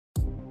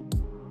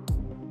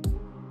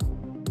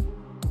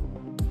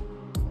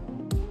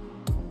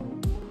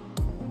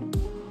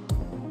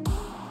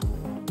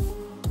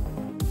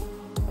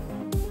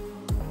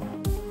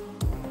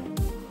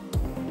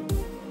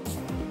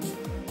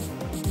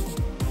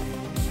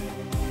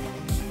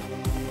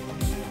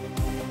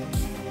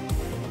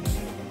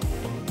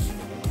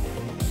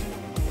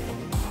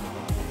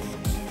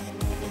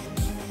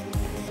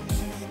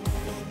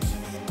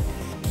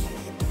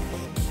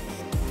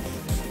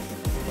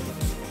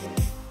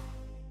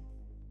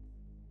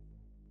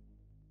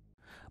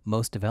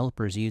Most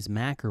developers use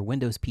Mac or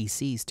Windows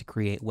PCs to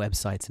create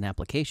websites and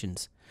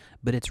applications,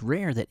 but it's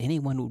rare that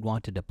anyone would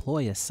want to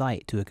deploy a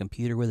site to a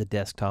computer with a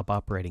desktop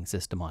operating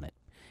system on it.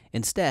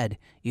 Instead,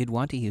 you'd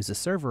want to use a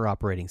server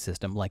operating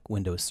system like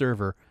Windows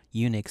Server,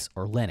 Unix,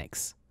 or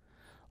Linux.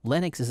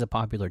 Linux is a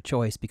popular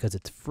choice because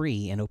it's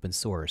free and open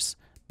source,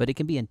 but it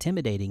can be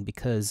intimidating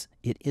because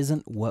it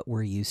isn't what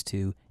we're used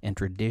to, and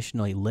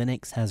traditionally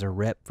Linux has a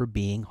rep for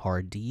being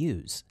hard to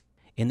use.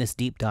 In this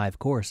deep dive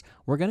course,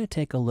 we're going to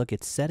take a look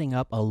at setting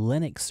up a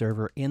Linux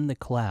server in the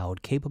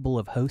cloud capable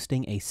of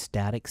hosting a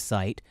static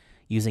site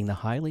using the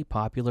highly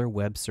popular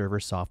web server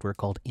software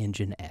called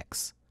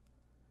Nginx.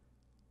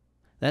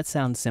 That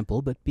sounds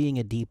simple, but being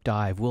a deep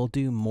dive, we'll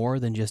do more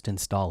than just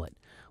install it.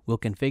 We'll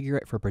configure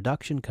it for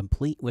production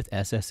complete with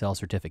SSL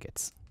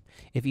certificates.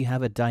 If you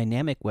have a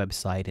dynamic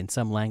website in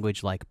some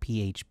language like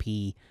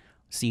PHP,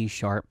 C#,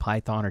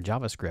 Python, or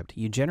JavaScript,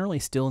 you generally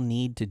still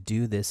need to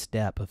do this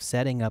step of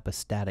setting up a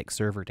static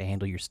server to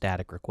handle your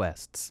static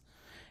requests.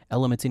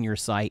 Elements in your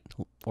site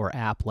or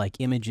app like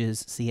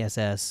images,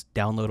 CSS,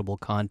 downloadable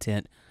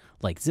content,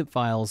 like zip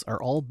files,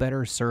 are all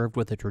better served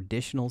with a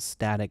traditional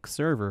static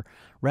server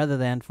rather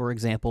than, for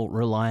example,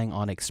 relying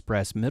on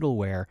Express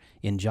middleware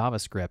in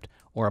JavaScript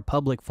or a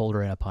public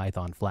folder in a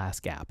Python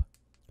Flask app.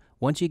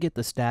 Once you get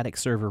the static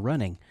server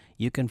running,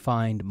 you can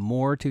find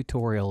more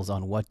tutorials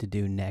on what to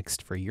do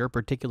next for your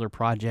particular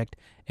project,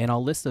 and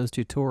I'll list those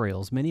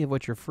tutorials, many of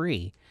which are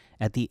free,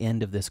 at the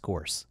end of this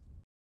course.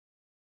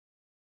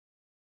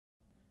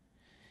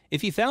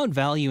 If you found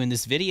value in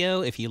this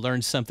video, if you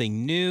learned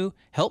something new,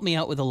 help me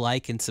out with a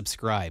like and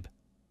subscribe.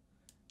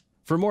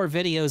 For more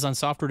videos on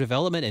software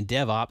development and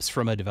DevOps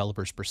from a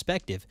developer's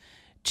perspective,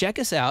 check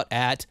us out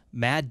at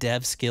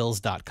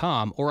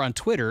maddevskills.com or on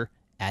Twitter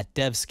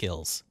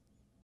 @devskills.